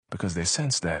because they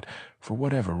sensed that, for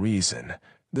whatever reason,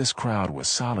 this crowd was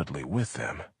solidly with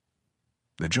them.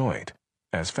 The joint,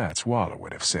 as Fat Swaller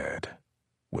would have said,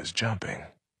 was jumping.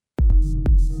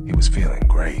 He was feeling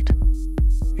great.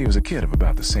 He was a kid of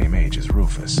about the same age as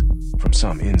Rufus, from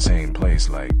some insane place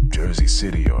like Jersey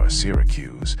City or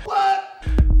Syracuse. What?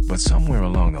 But somewhere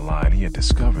along the line he had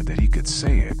discovered that he could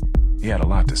say it. He had a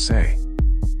lot to say.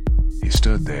 He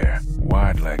stood there,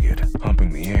 wide-legged,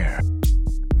 humping the air.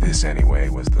 This, anyway,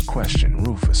 was the question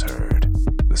Rufus heard.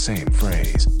 The same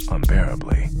phrase,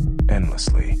 unbearably,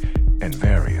 endlessly, and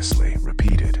variously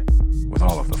repeated, with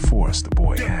all of the force the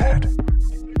boy had.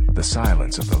 The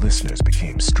silence of the listeners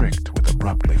became strict with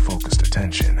abruptly focused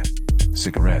attention.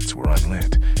 Cigarettes were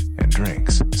unlit, and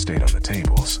drinks stayed on the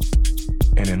tables.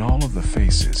 And in all of the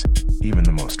faces, even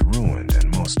the most ruined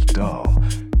and most dull,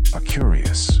 a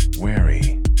curious,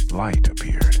 wary light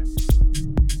appeared.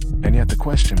 And yet the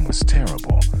question was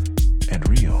terrible and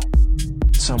real.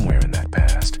 Somewhere in that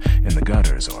past, in the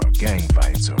gutters or gang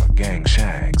fights or gang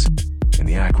shags, in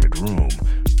the acrid room,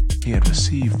 he had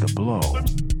received the blow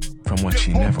from which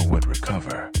he never would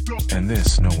recover, and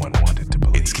this no one wanted to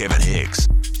believe. It's Kevin Hicks.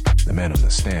 The men on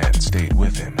the stand stayed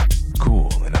with him,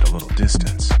 cool and at a little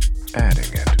distance,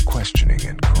 adding and questioning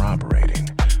and corroborating,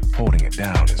 holding it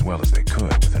down as well as they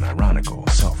could with an ironical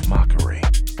self-mockery.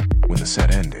 When the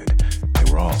set ended,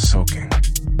 they were all soaking.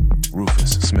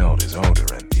 Rufus smelled his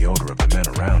odor and the odor of the men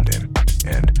around him,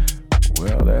 and,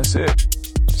 "Well, that's it,"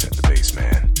 said the bass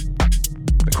man.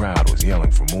 The crowd was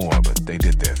yelling for more, but they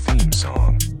did their theme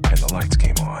song, and the lights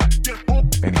came on,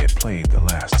 and he had played the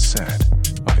last set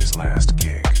of his last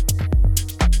gig.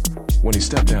 When he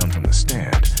stepped down from the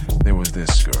stand, there was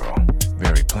this girl,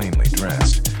 very plainly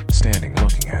dressed, standing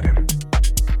looking at him.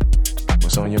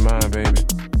 "What's on your mind, baby?"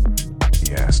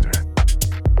 he asked her.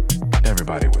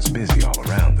 Everybody was busy all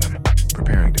around them,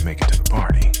 preparing to make it to the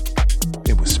party.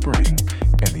 It was spring,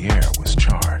 and the air was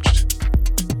charged.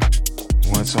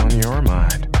 "What's on your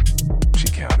mind?" she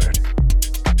countered.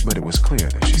 But it was clear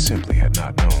that she simply had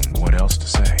not known what else to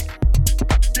say.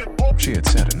 She had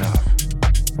said enough.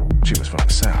 She was from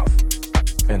the South,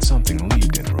 and something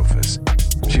leaped in Rufus.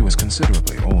 She was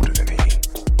considerably older than he,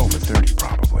 over 30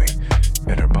 probably,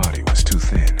 and her body was too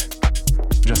thin.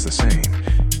 Just the same,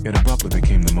 it abruptly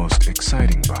became the most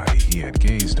exciting body he had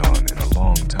gazed on in a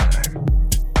long time.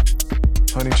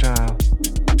 "Honey child,"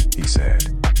 he said,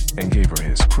 and gave her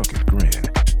his crooked grin.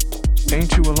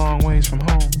 "Ain't you a long ways from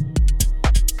home?"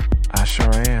 "I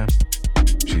sure am,"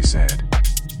 she said,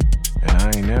 "and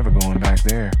I ain't never going back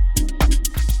there."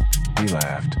 He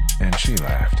laughed, and she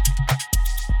laughed.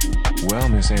 "Well,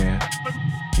 Miss Ann,"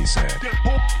 he said,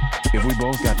 "if we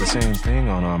both got the same thing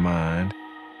on our mind,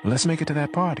 let's make it to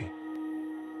that party."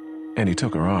 And he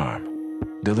took her arm,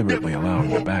 deliberately allowing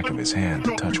the back of his hand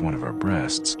to touch one of her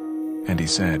breasts, and he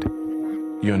said,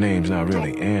 "Your name's not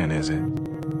really Ann, is it?"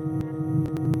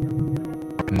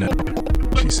 "No,"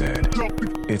 she said,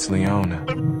 "it's Leona."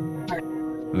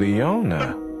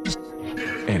 "Leona?"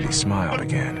 And he smiled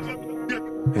again.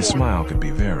 His smile could be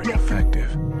very effective.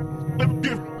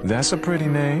 "That's a pretty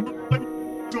name.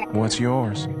 What's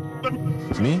yours?"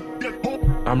 "Me?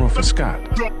 I'm Rufus Scott."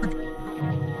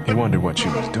 He wondered what she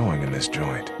was doing in this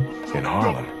joint. In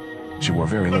Harlem, she wore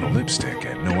very little lipstick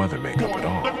and no other makeup at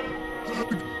all.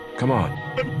 "Come on,"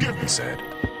 he said.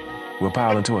 "We'll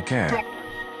pile into a cab."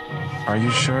 "Are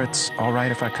you sure it's all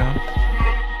right if I come?"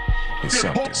 He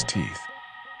sucked his teeth.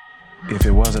 "If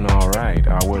it wasn't all right,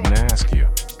 I wouldn't ask you.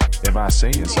 If I say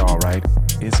it's all right,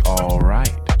 it's all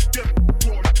right."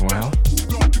 "Well,"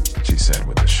 she said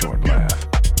with a short laugh.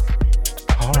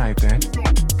 "All right then."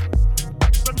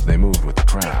 They moved with the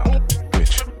crowd,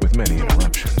 which, with many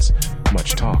interruptions,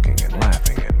 much talking and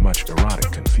laughing and much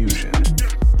erotic confusion,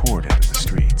 poured into the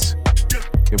streets.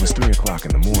 It was 3 o'clock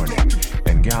in the morning,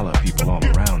 and gala people all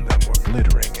around them were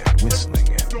glittering and whistling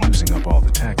and using up all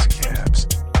the taxicabs.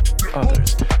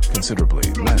 Others, considerably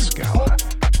less gala,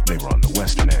 they were on the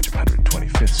western edge of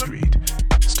 125th Street,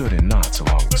 stood in knots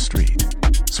along the street,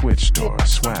 switched or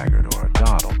swaggered or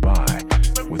dawdled by,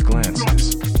 with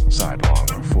glances, sidelong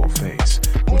or full face,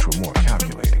 which were more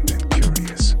calculating than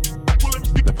curious.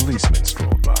 The policeman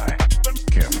strolled by,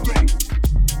 carefully.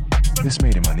 This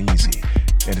made him uneasy,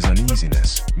 and his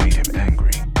uneasiness made him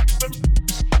angry.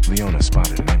 Leona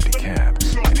spotted an empty cab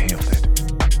and hailed it.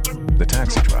 The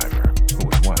taxi driver, who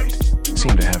was white,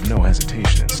 seemed to have no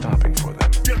hesitation in stopping for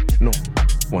them. Nor,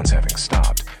 once having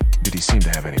stopped, did he seem to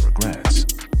have any regrets.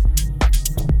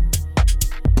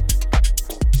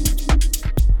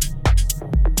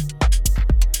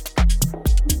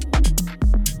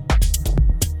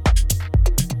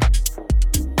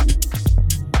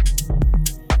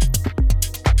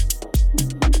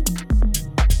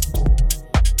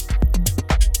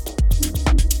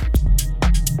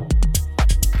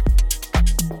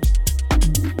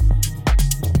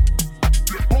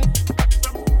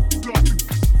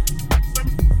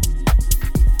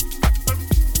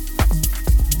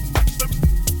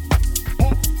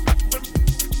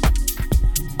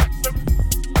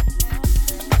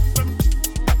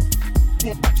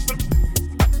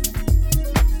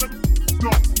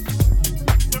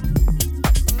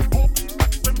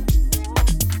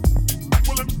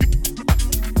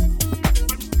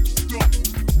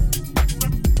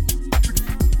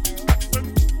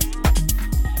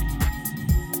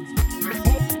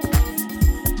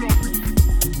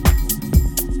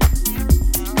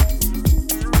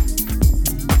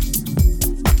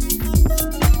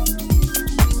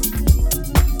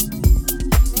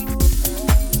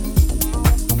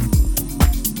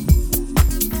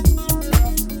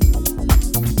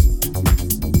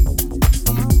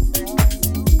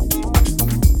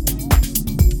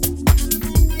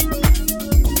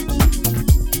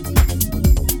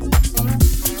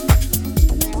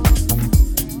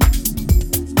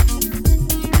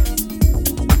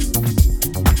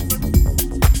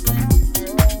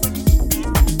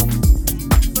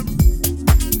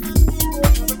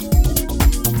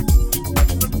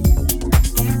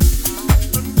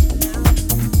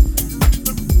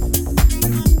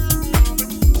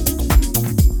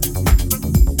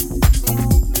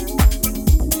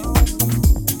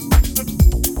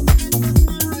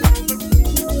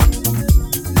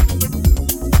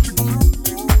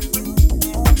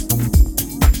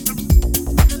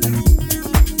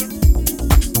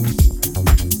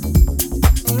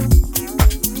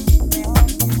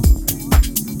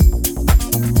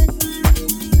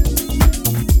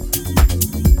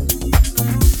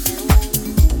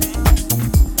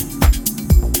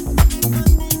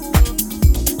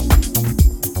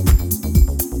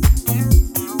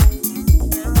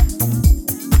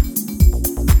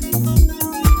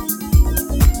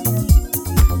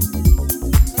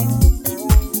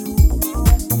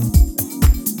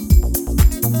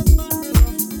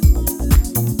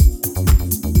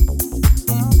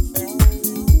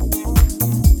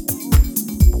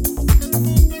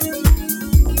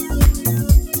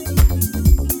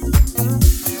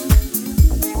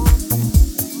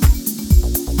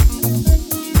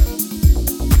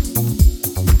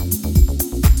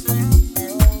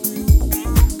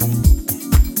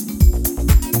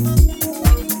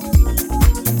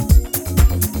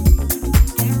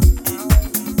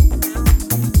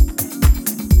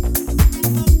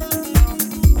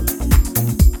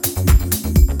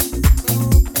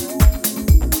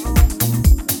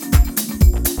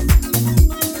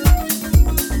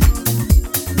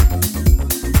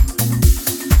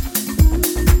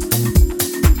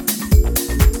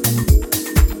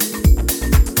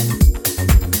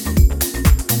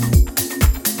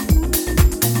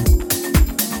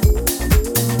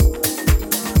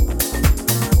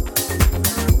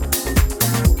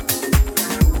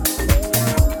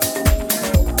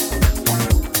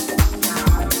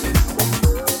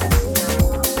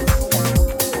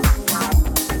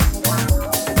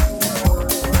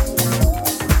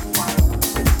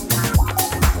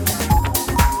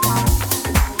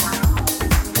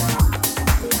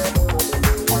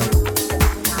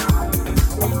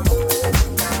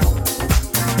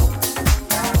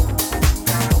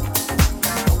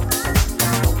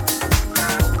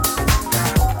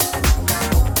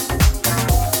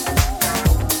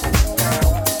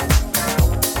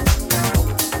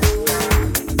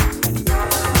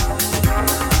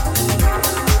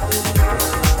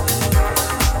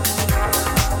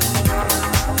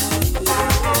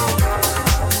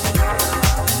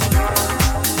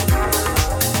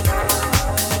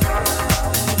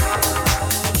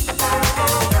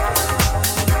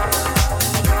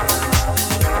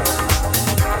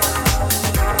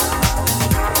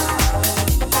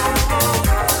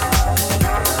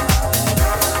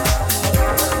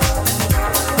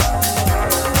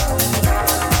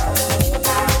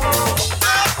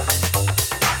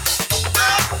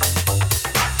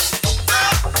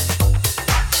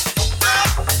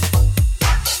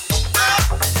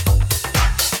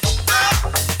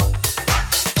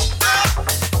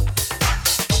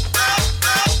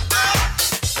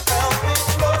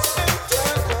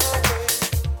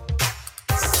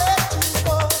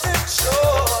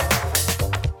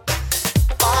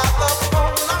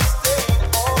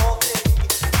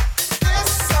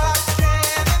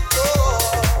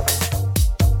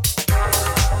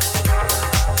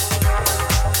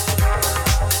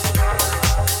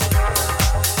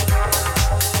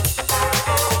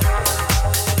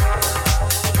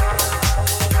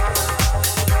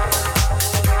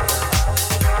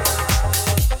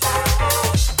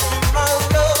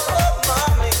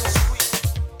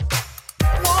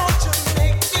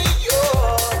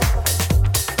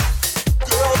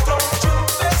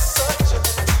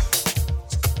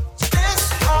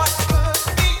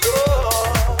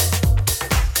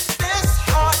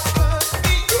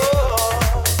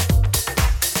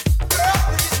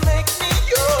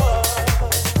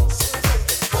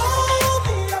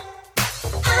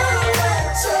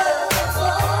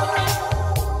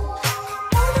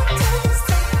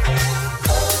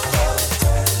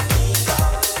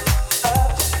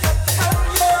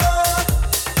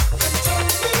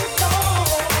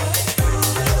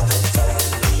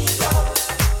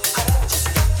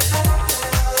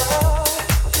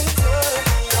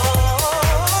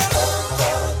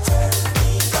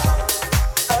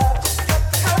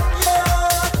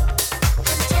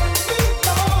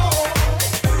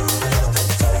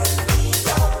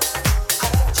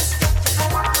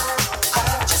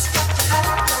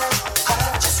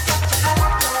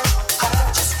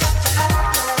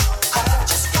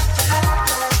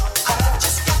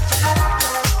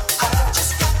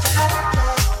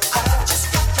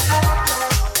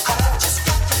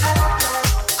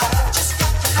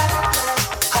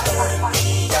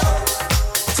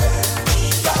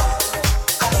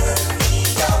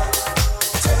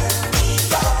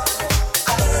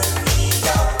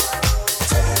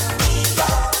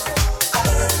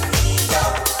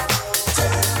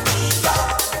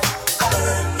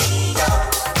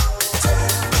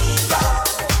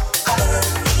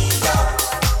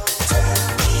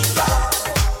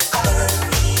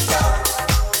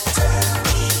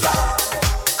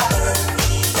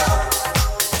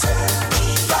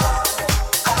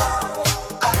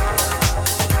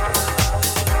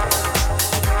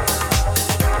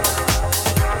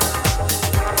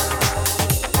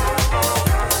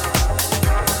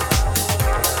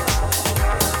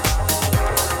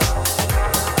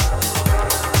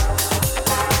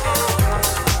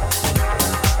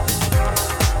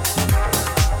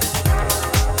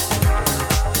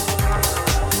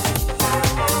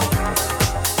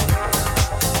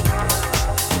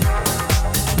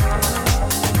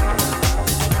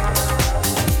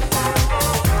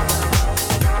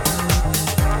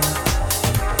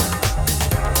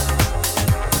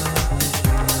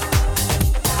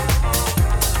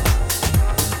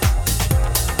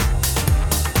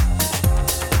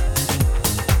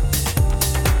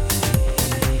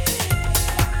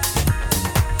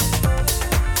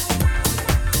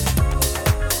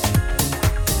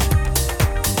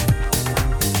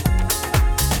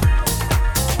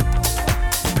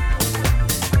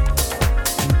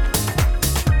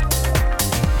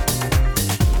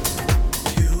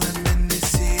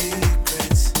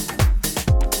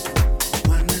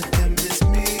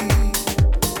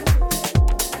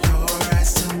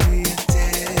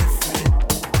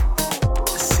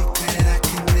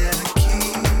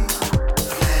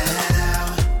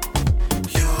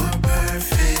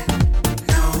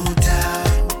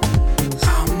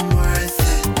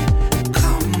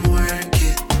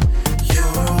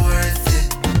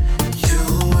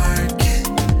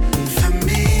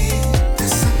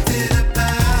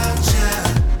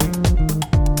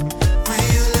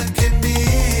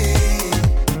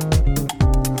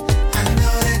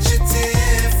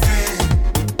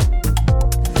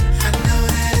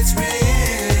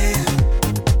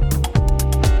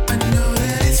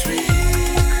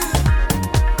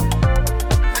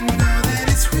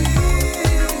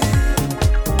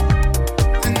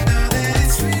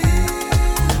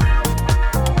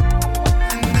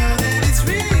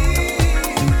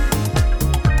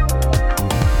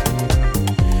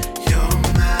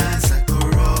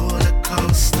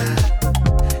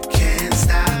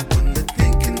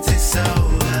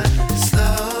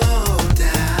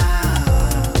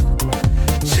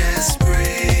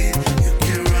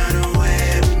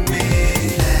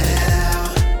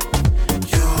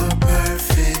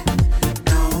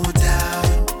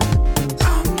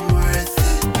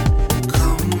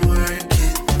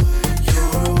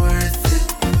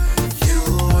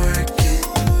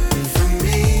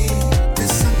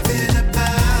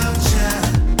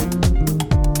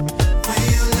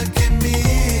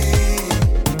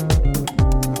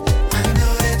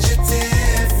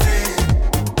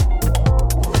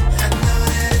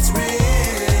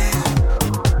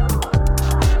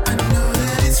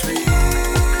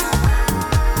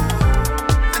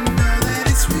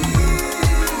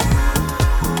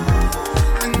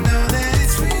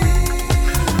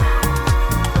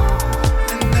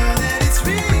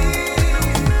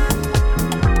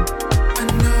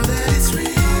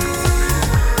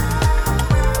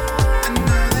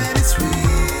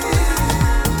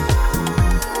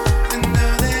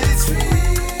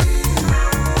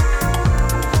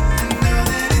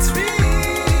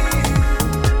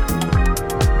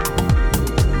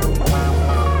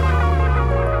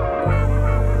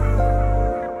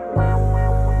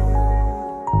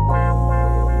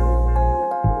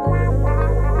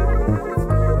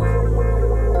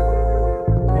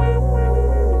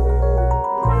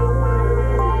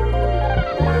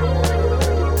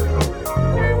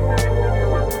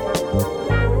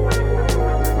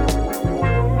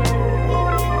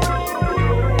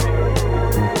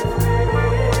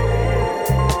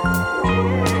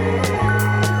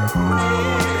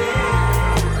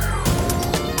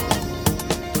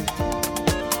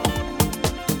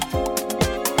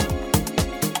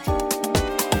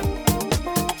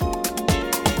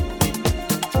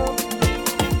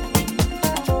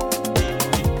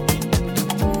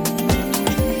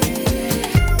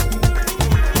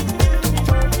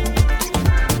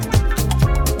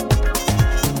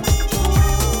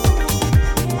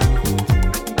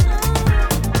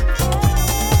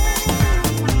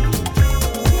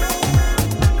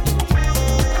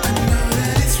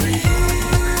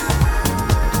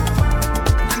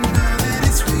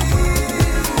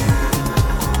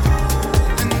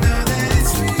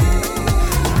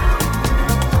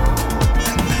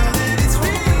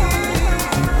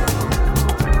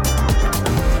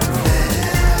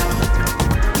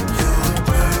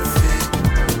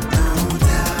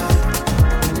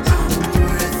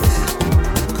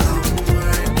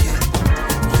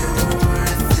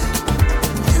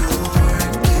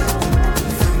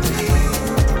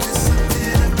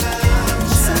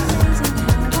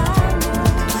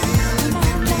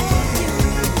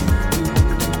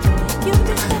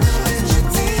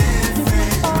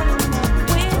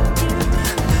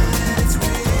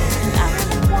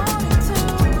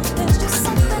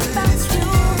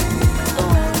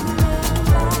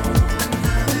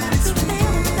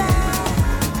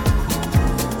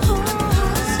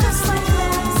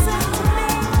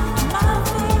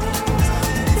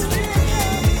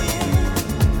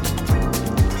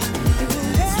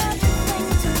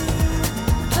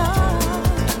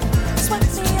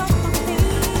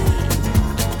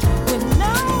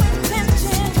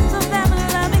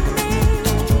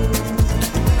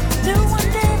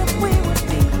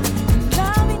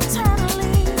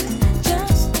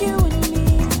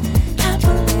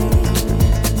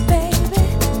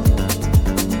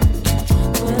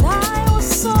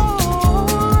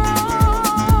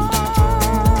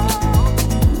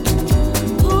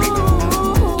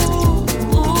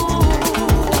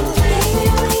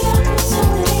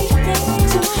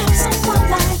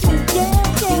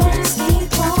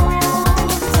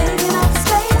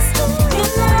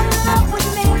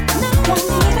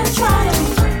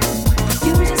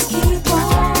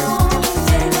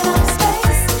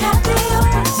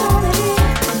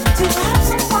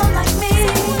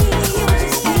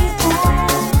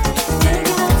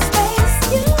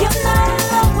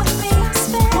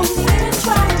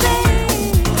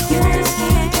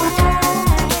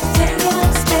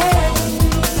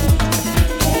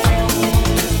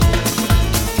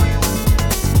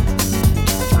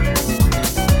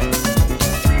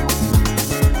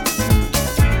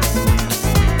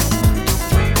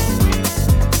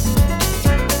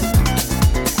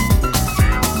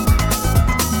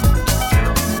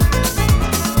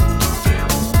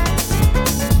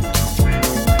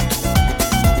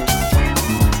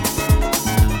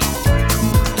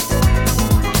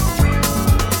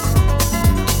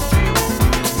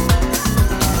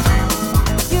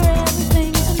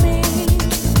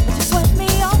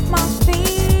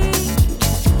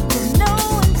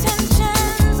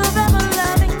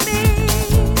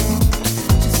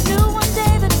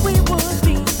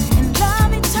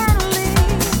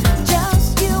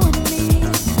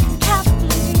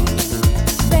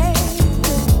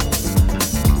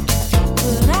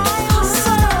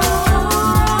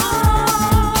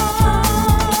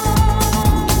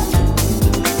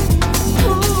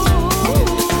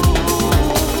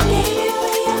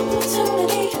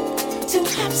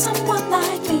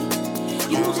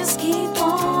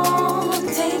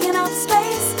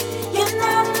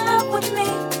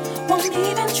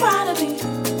 be.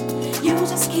 You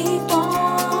just keep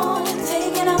on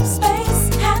taking up space.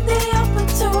 Had the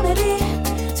opportunity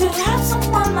to have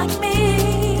someone like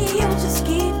me. You just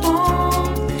keep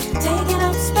on taking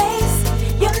up space.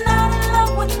 You're not in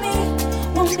love with me,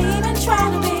 won't even try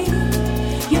to be.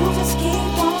 You just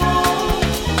keep on.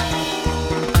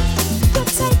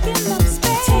 You're taking up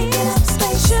space. Taking up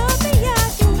space. Should be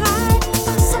occupied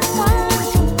by someone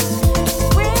who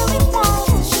really wants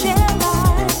to share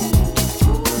life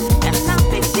and not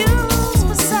be used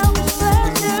for self-play.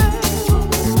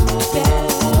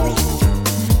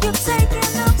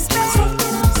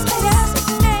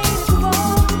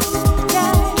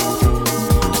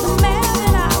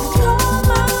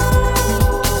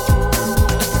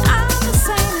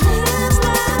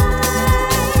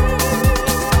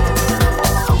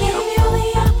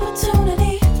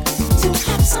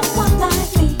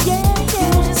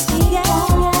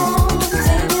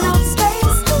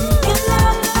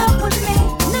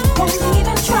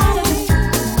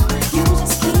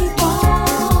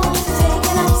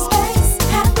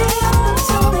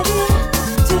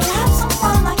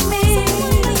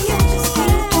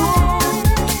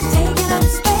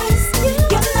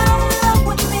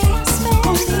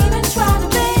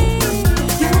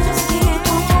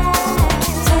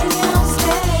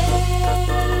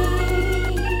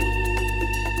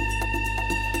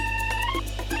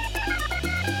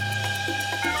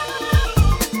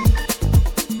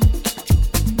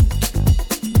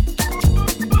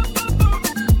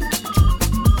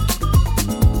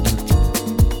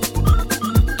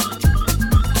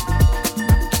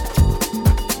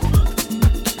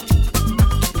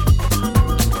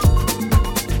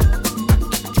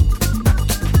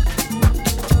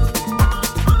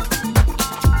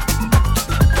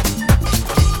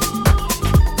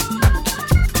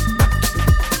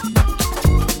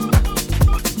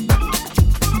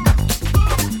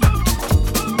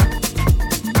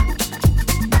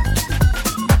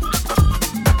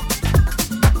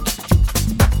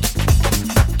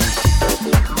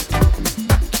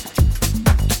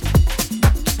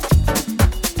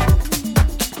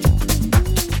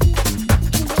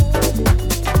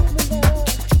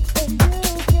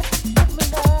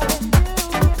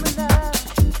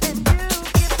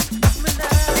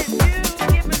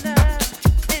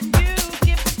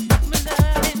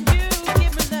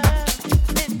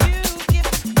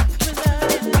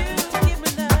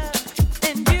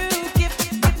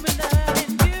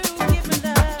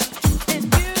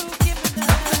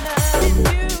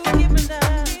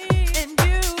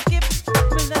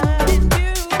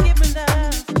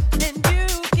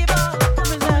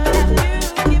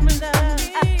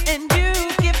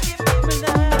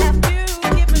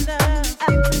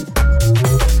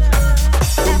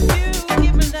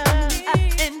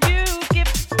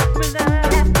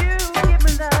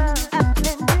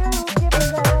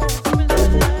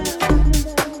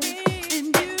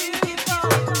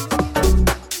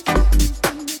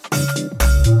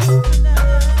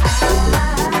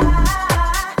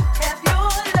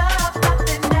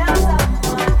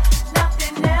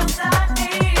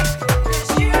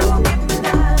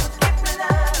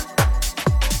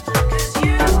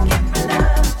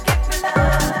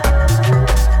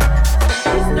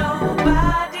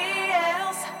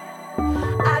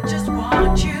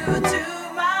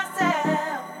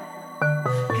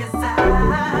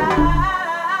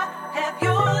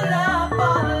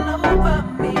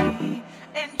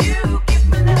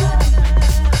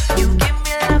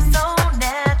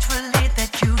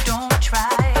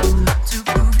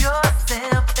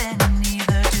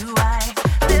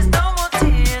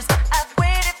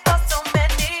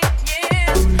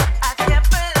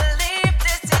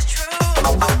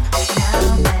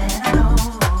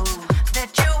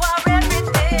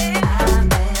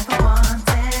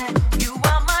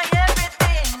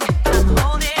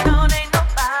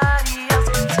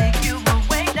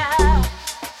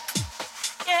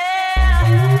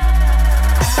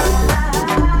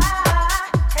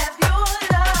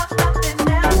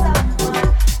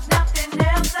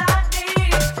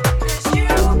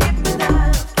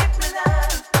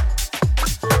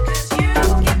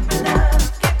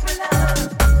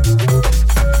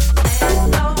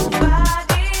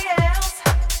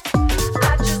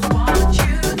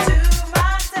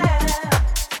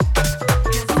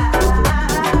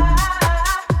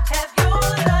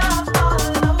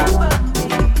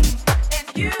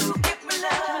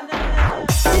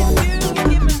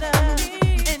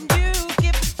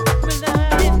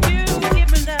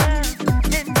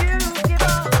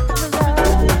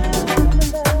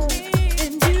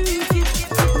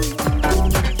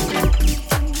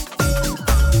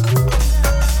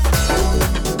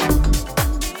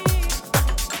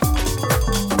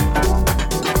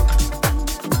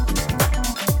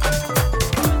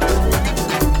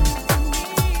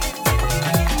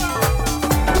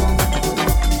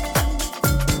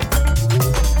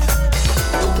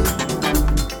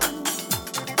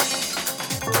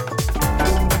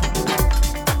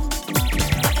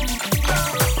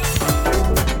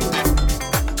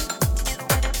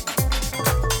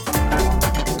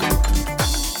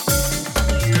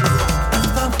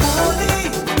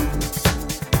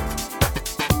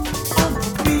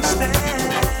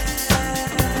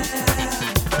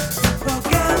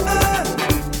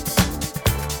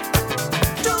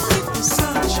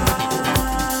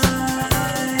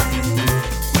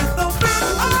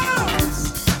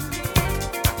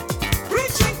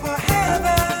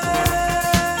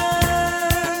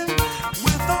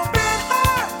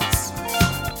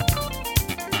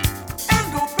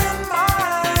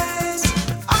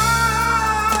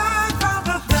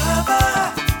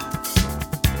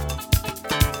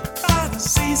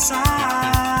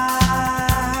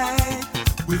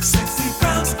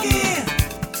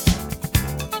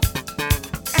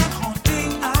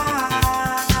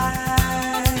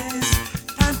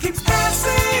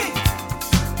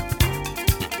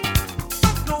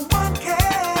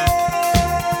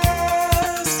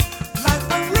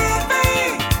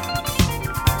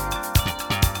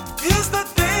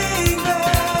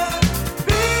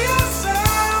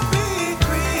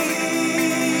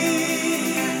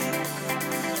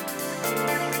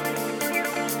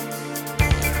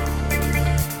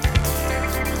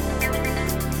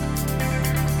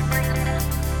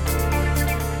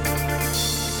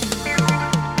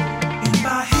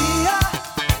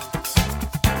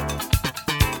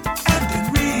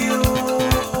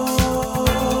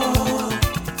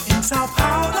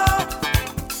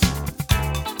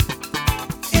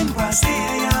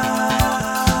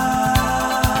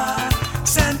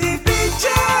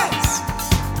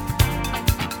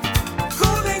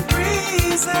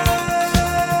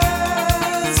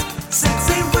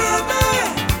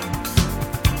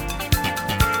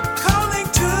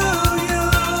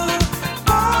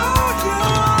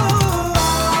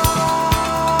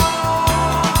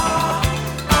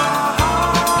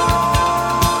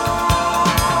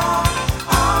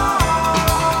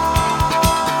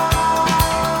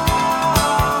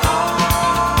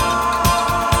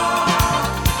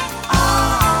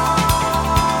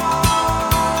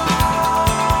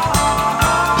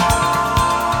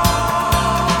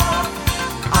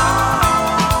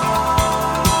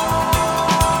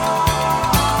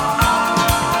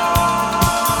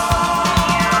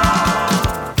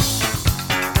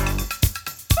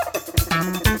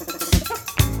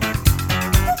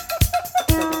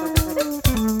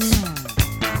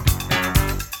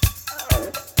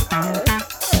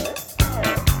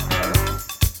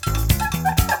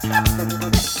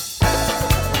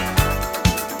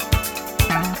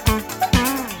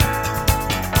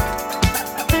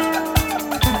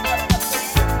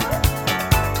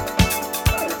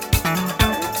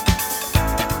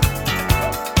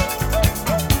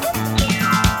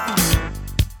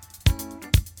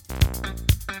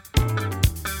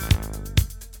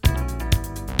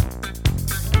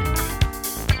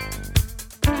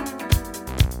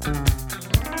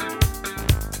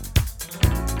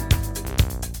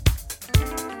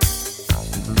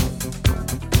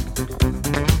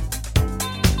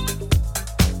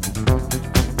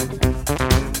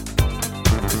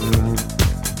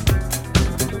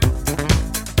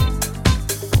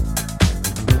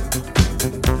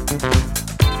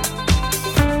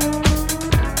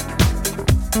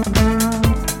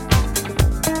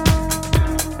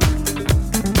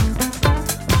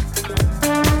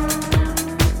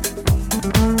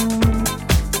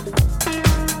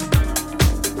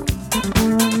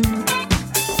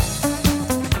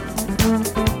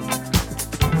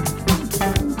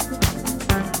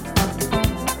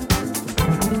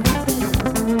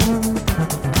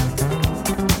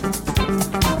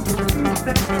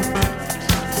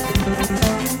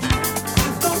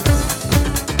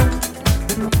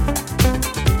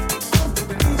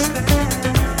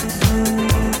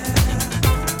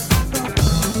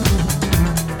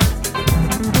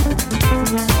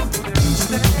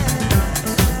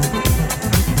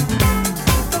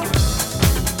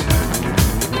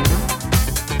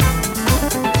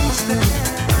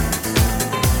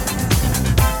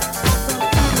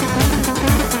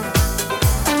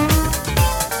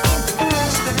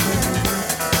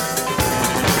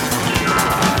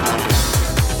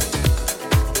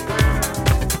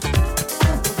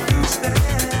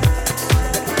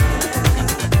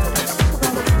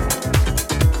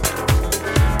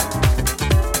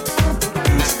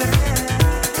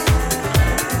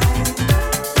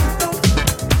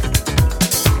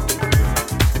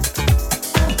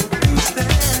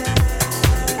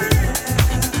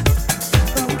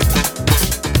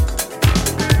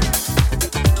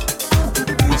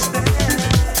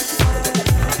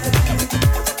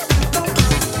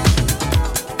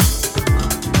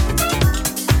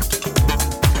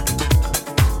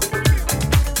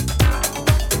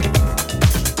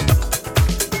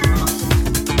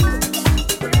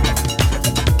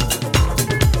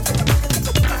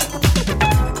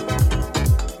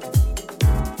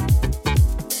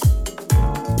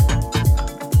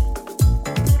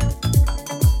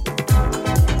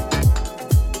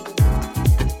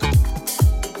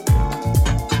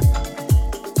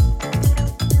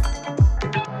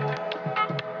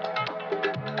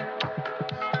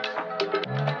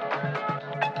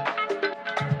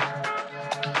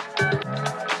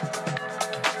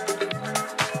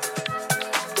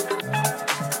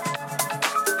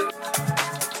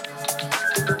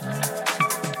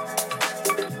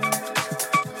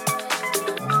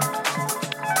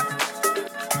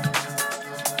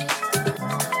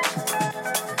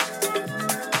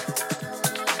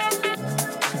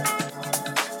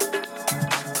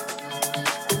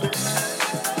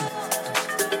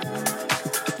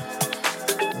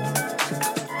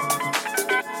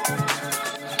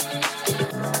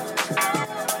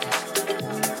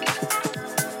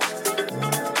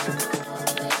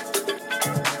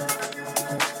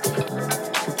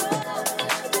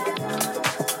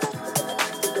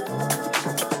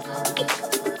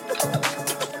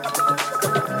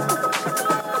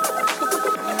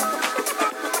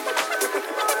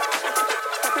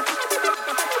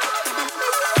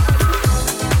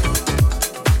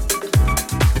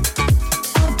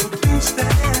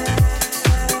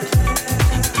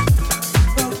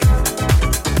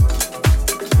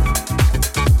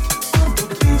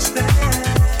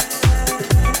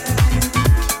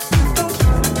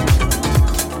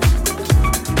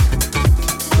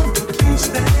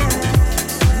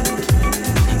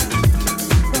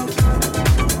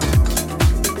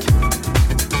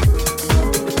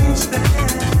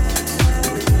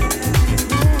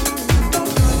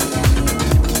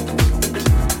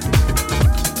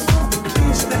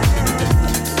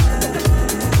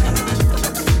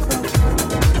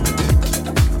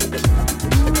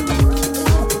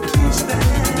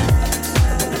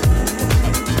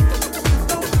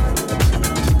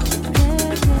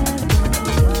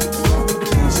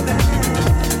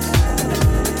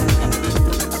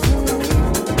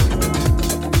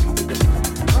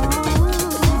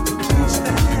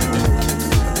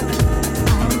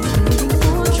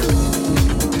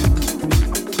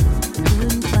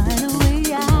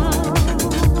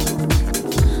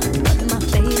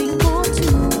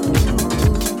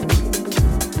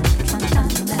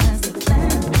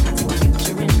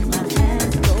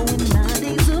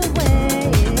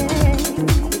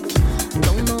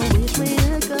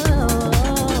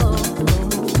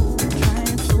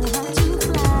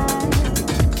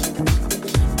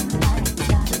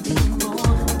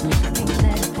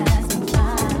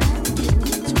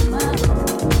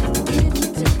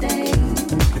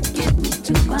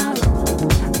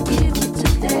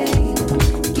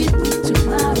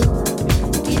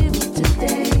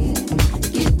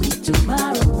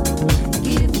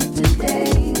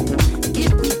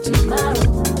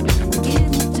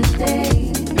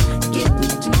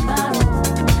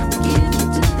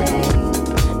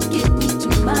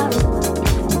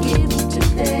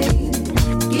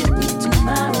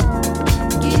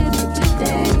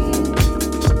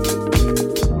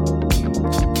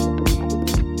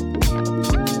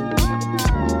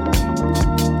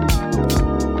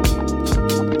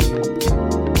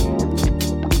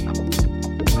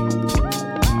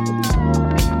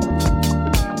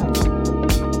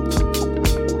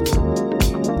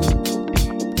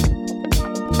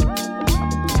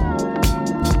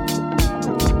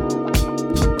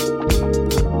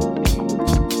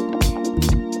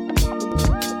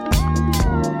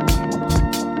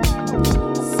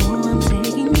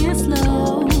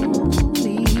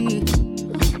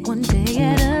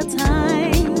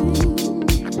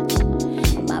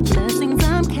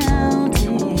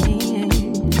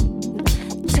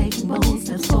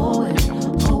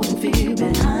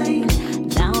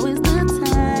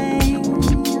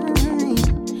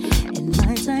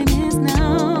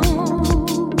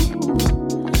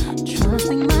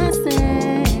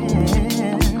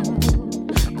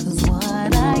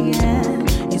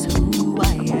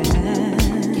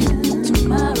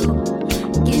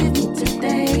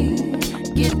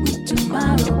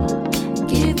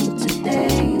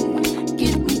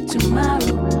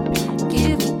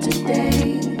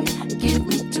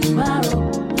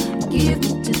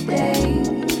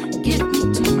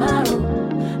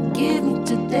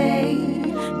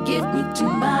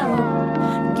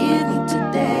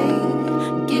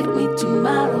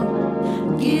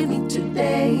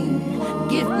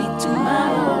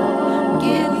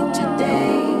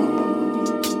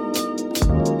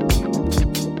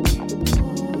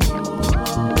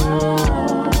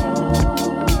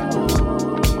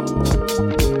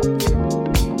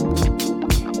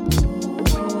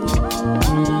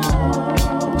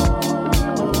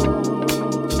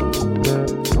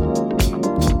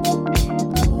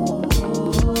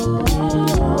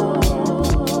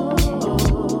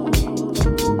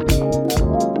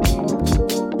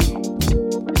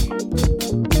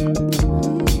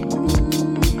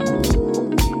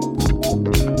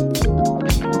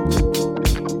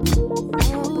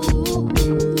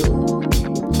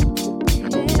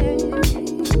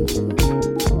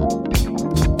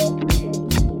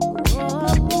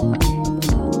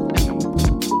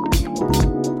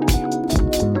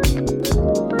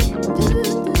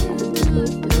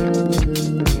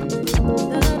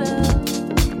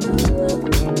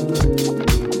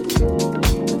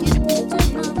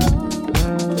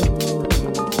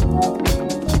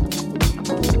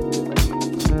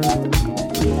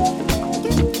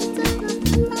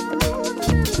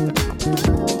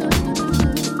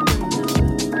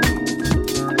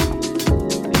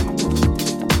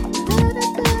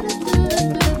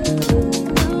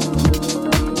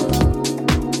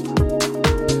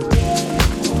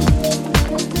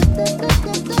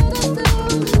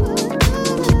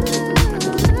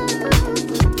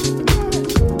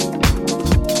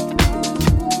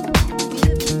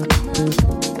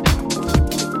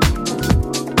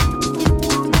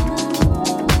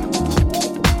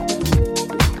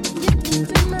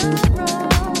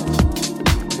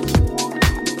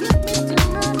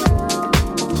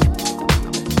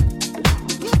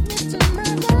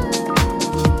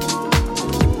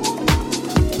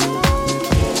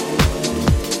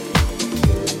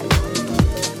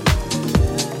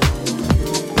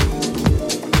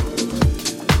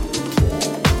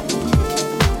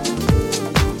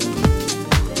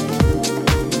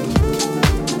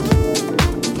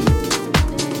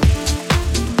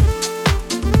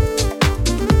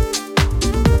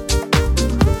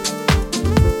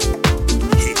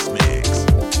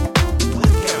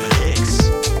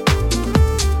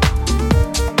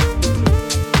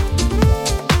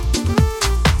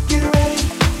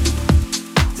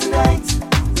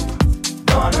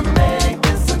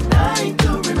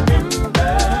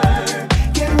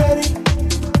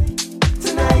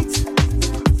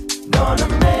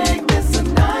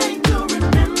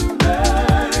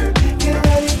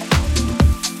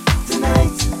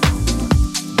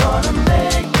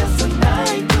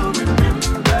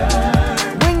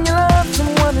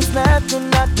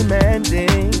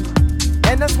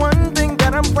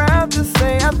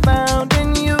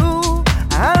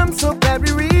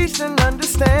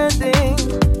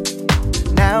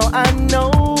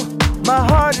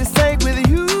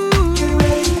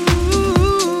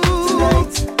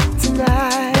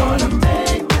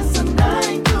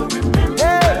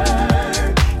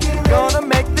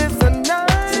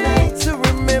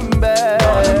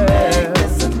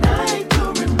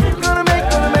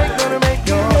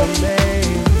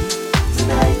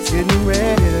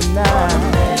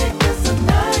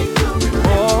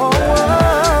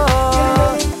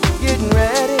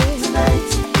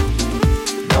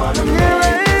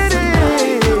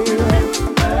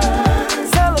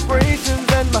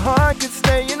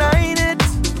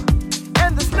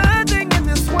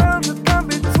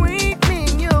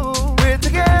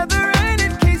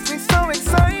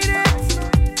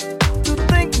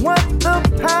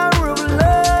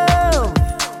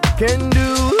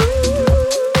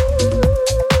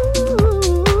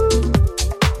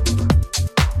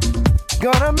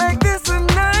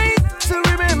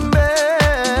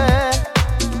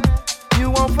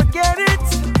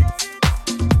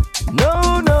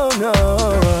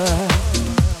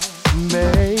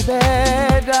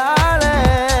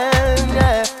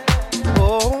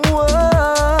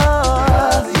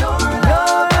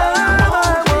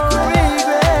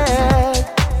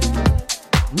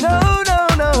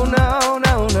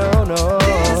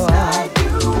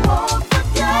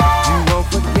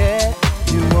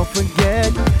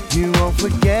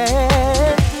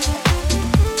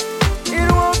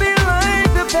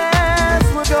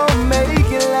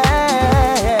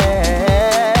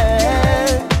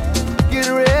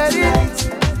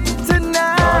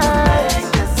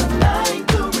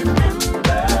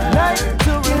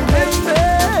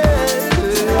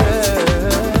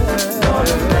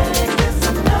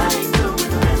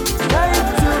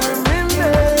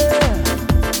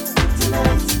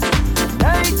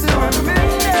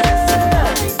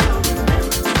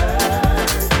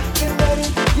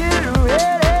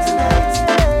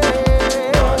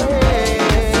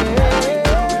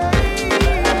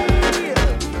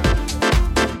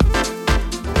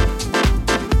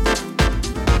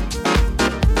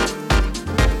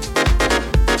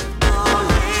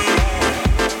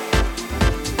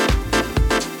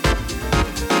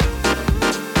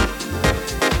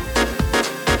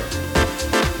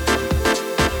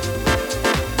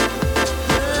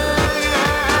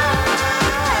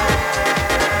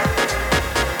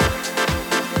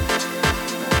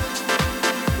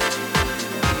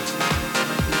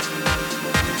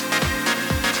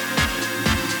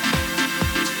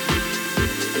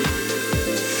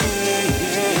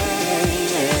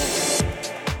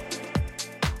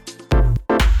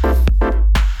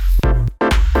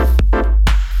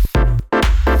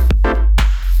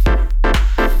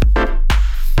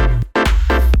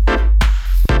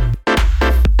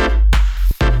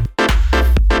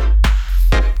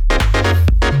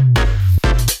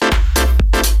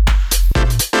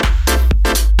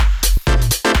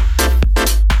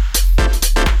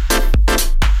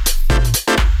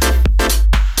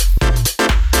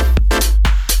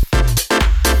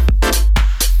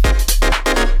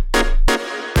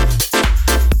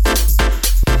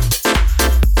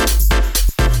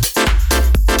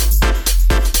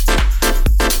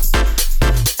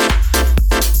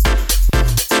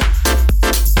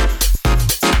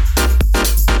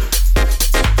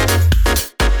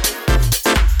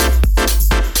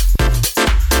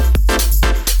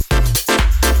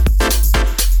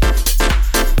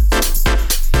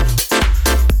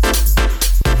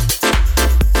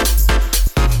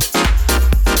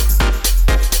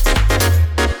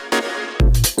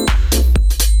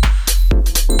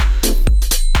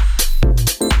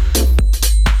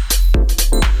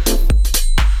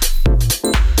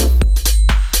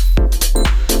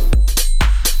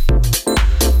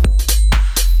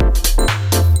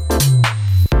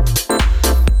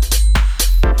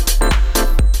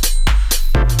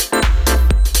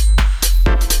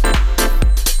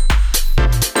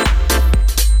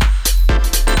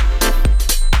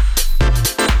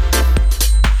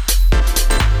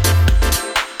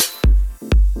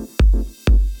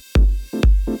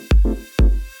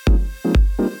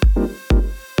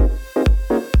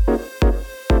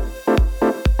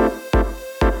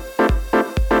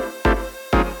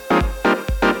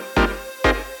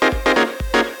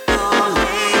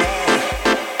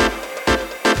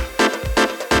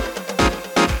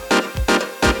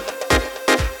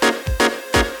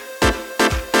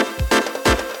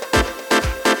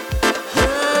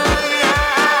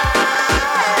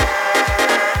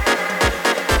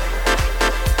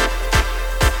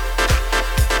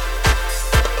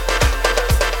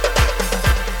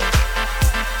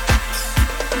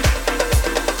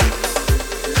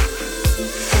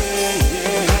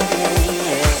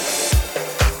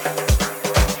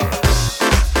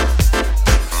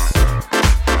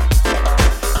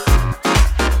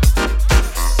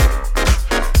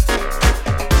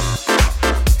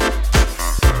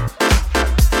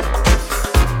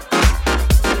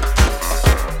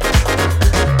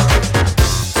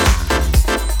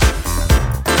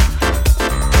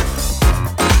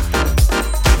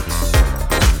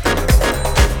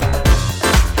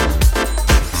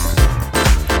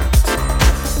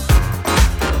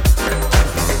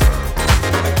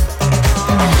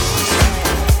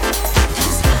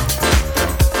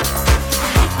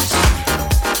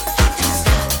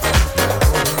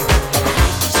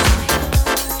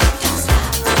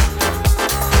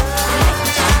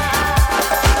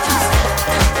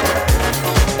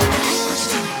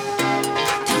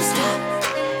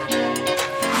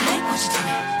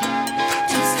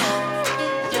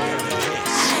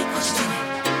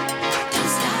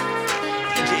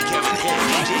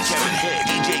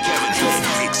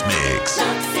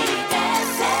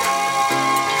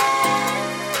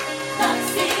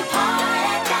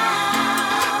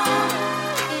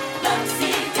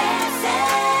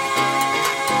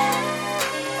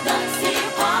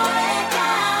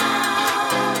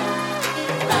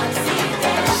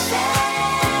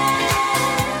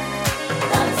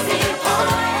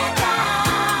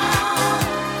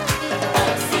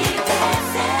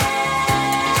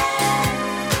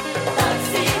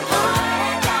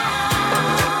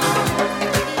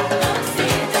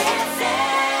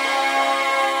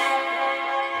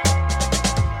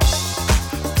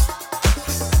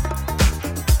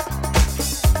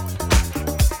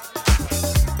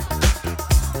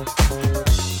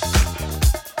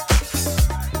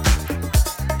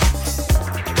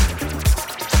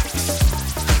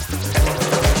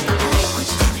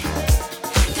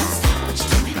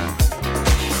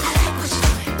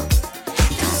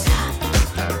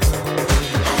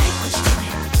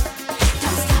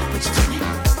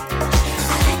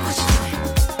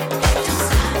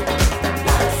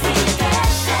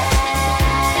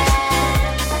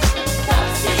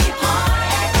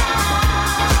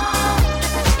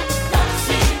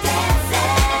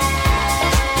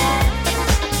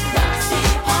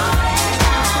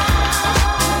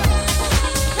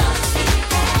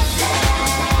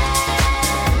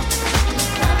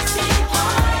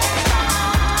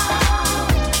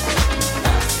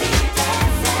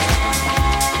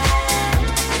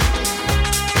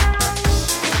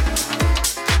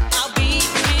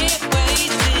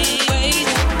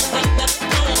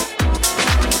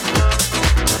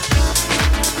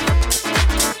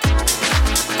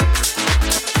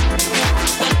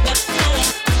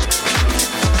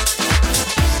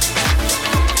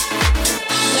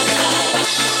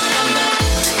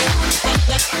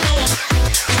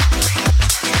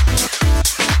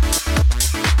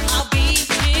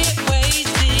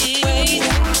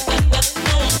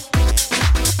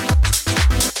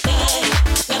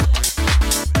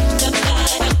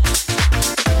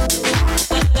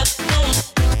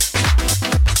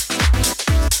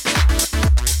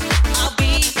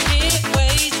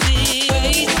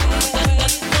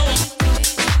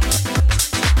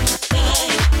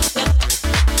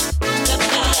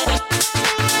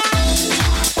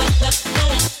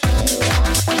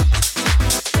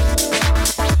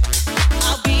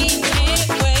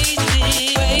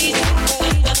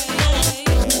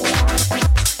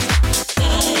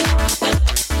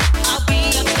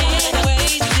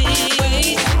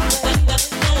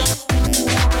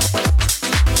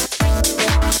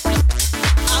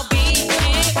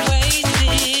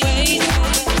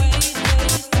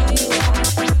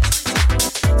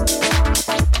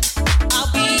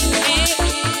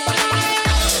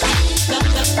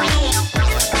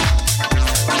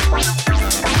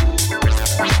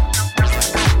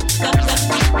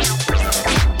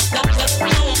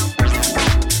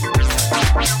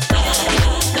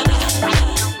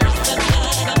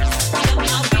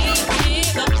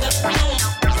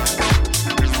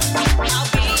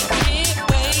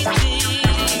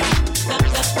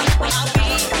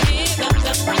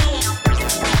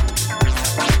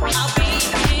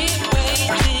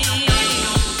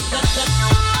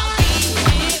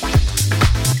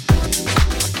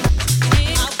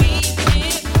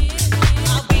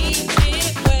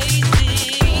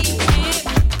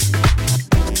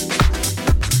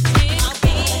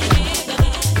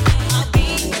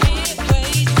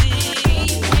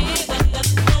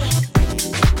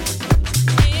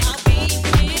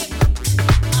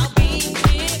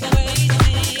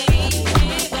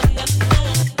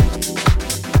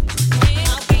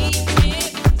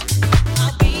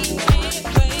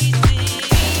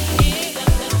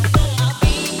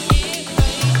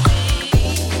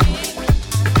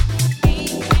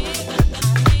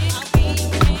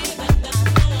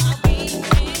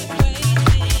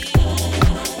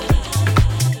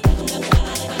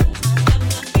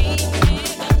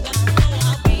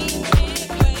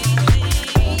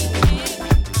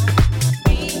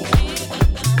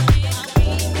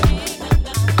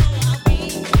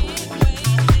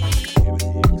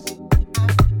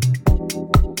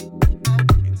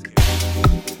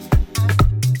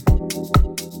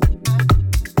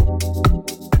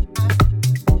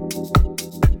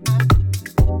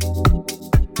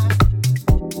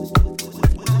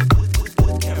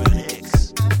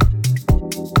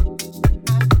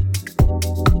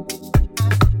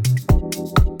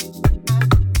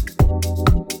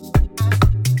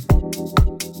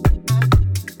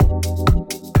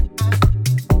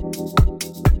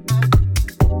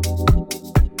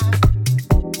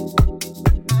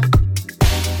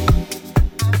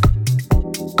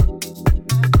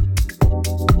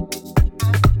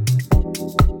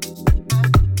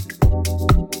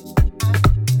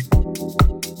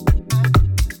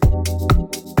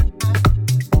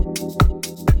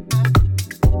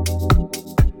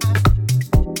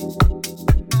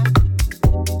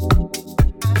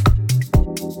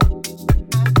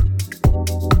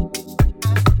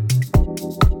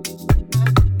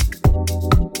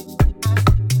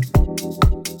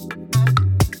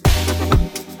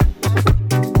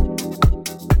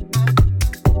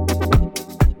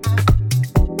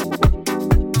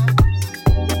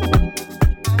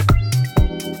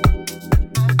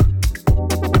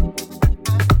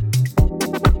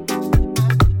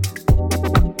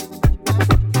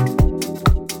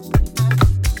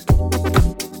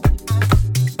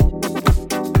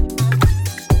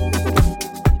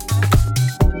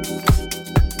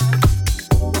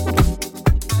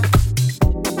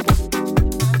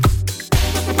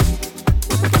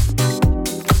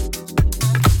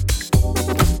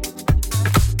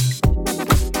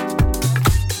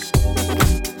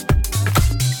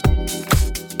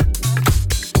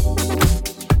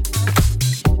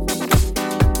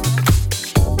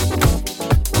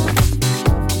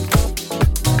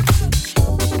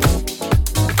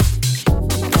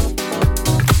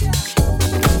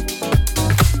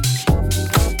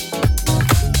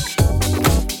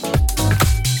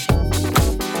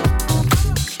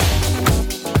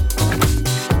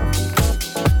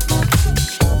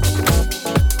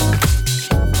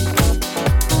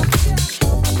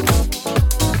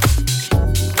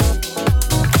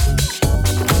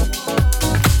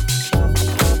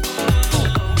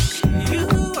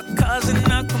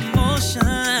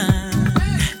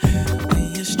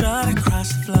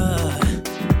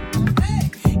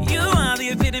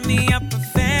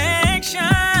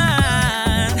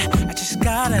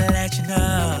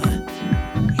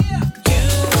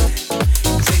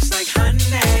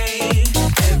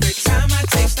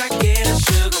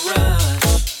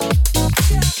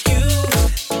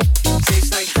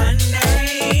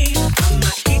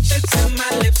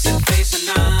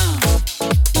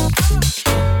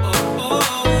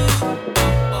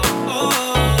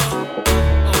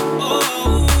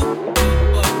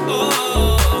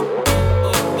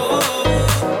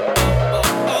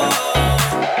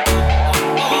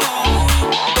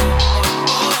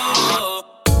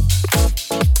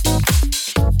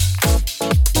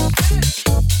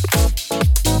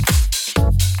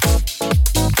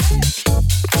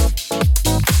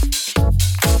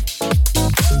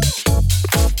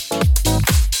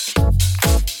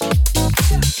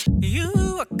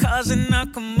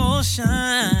 locomotion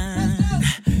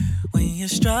when you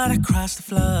strut across the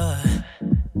floor.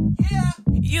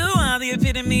 You are the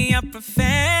epitome of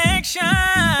perfection.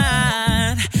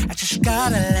 I just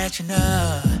gotta let you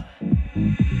know.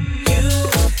 You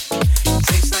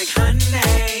taste like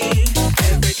honey.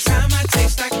 Every time I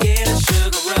taste, I get a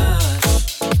sugar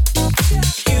rush.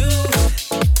 You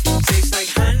taste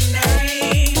like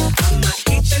honey. I'ma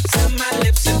eat you till my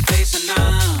lips and face are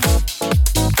numb.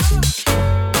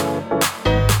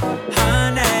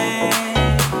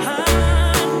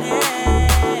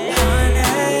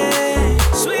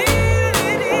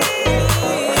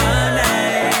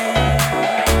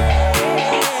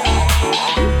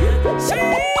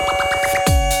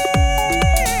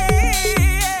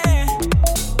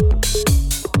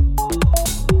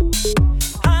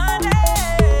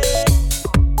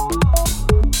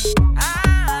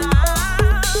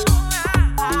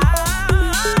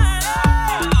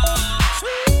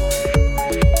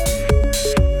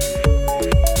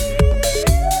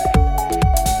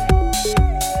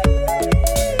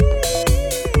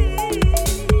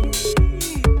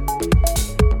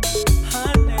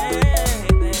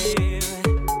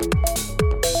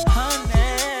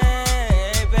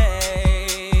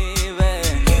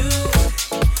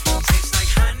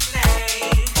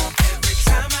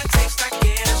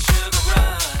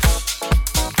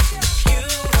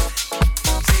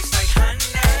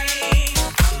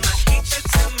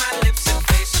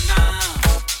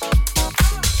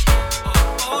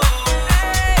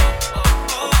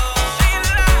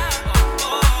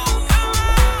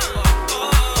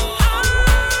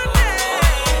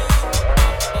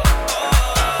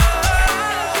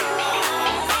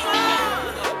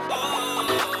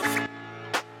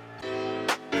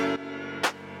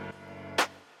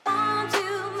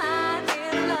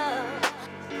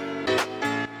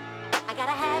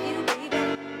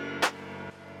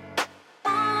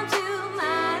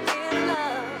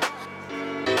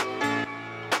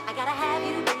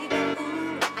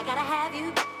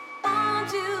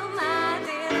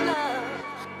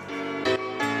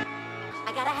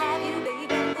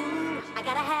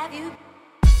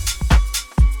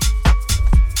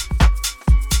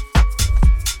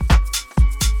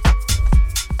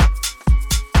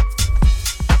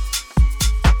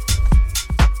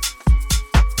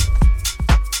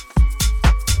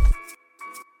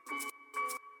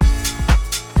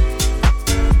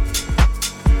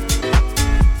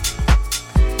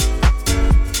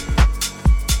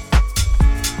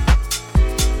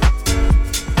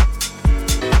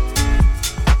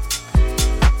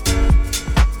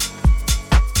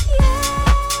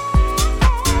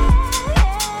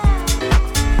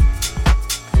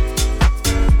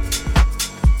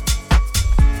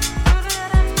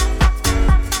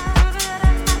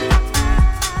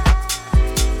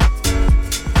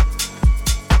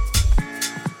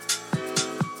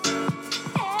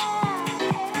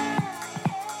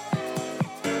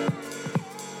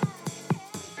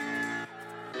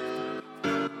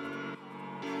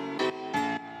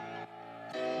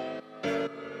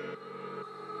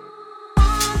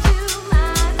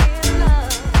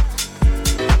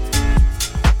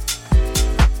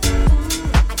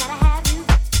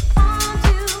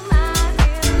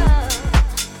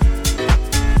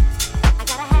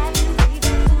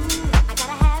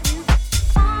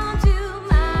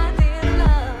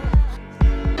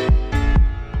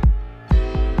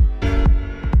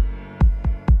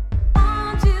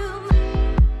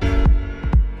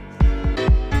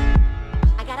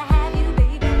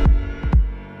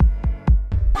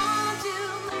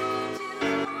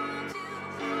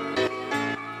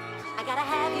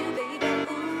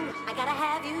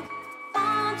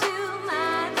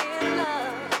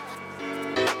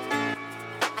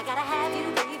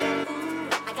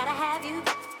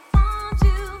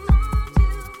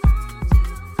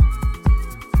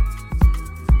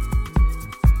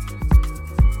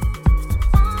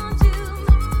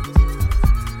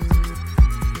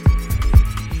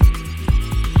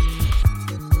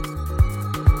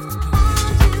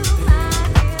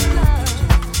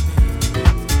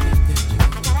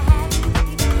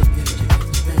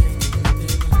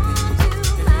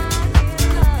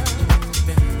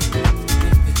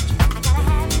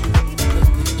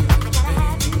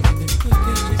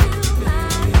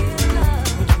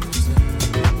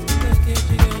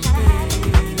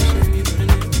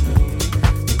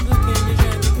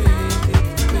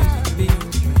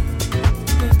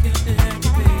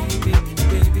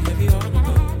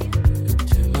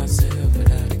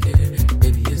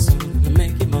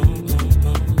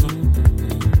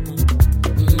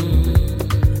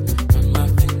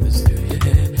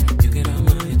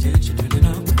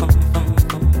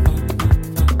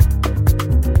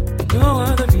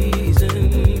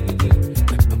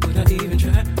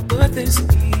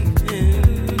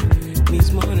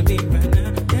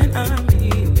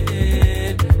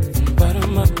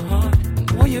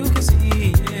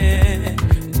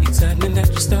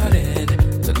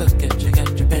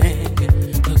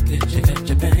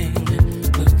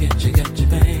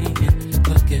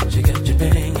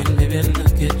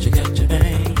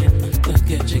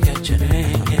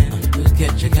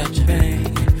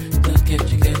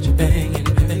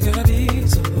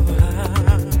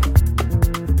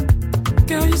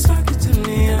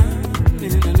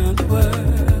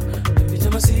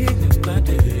 Look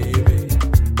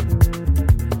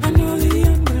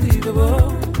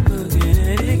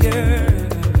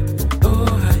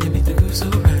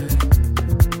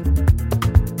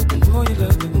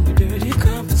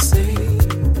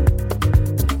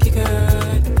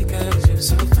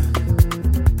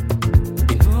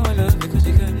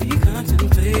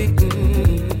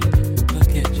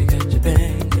at you, got your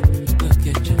bang.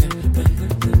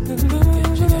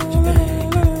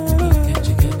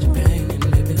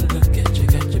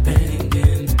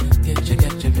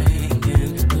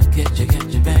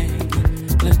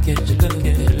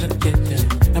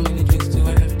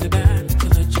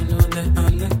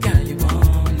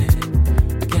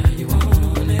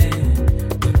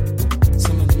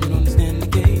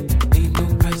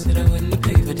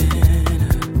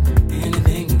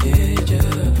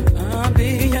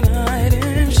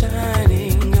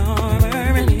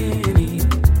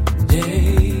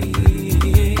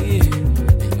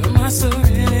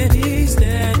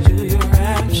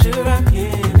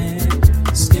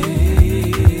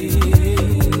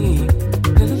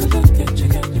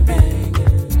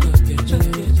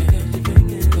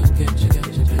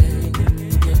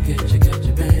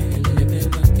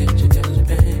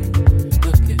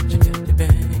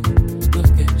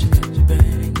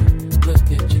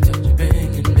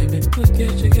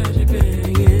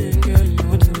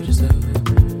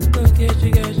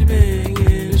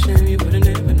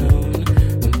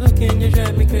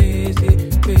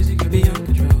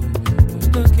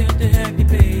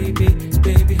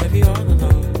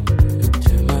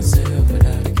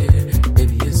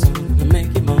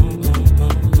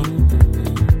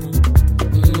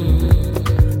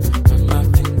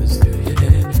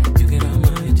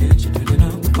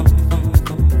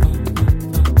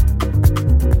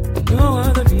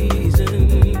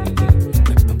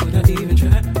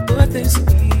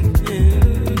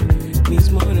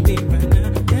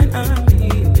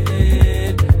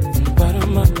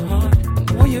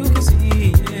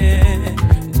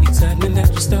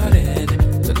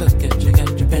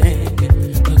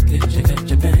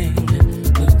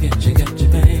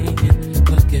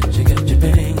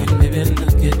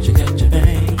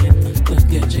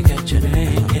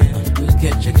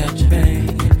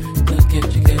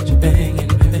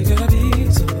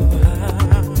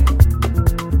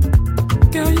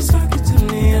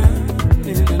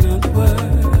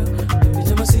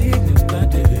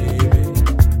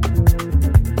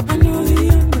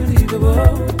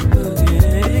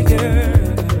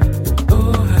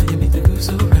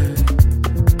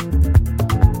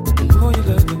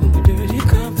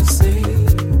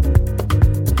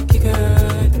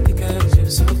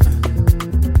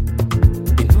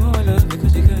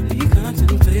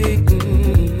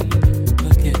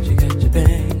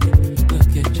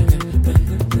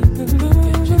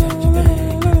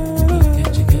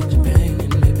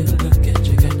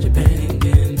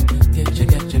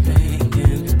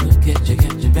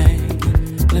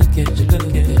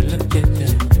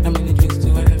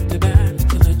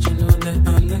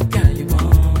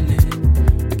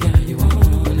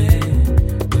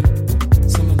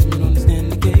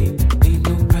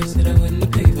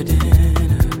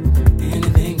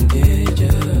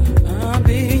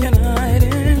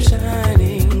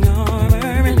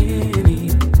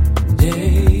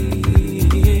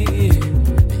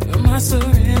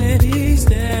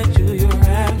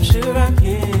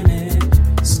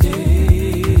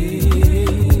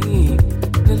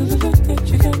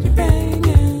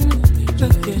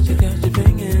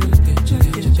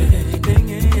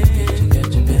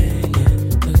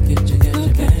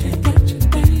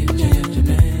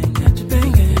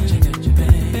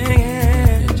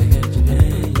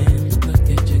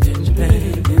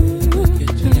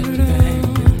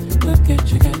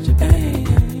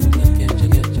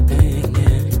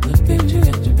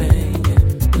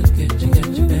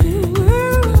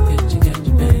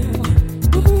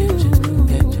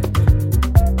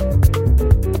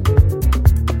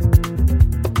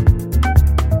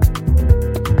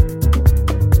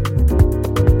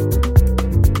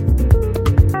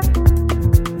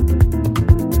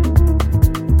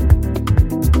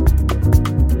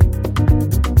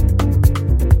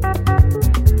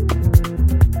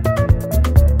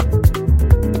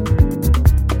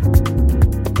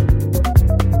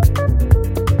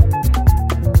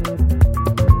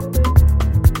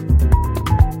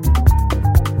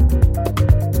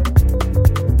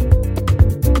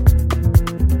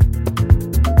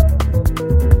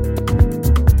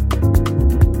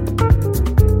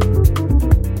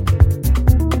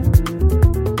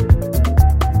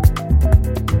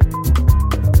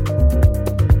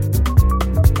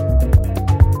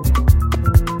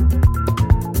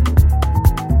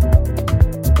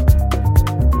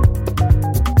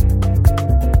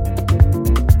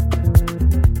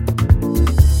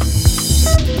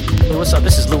 what's up?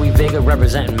 This is Louis Vega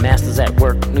representing Masters at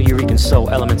Work, New Eurekan Soul,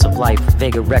 Elements of Life,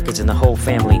 Vega Records, and the whole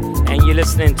family. And you're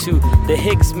listening to the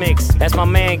Hicks Mix. That's my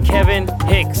man Kevin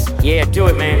Hicks. Yeah, do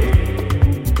it, man.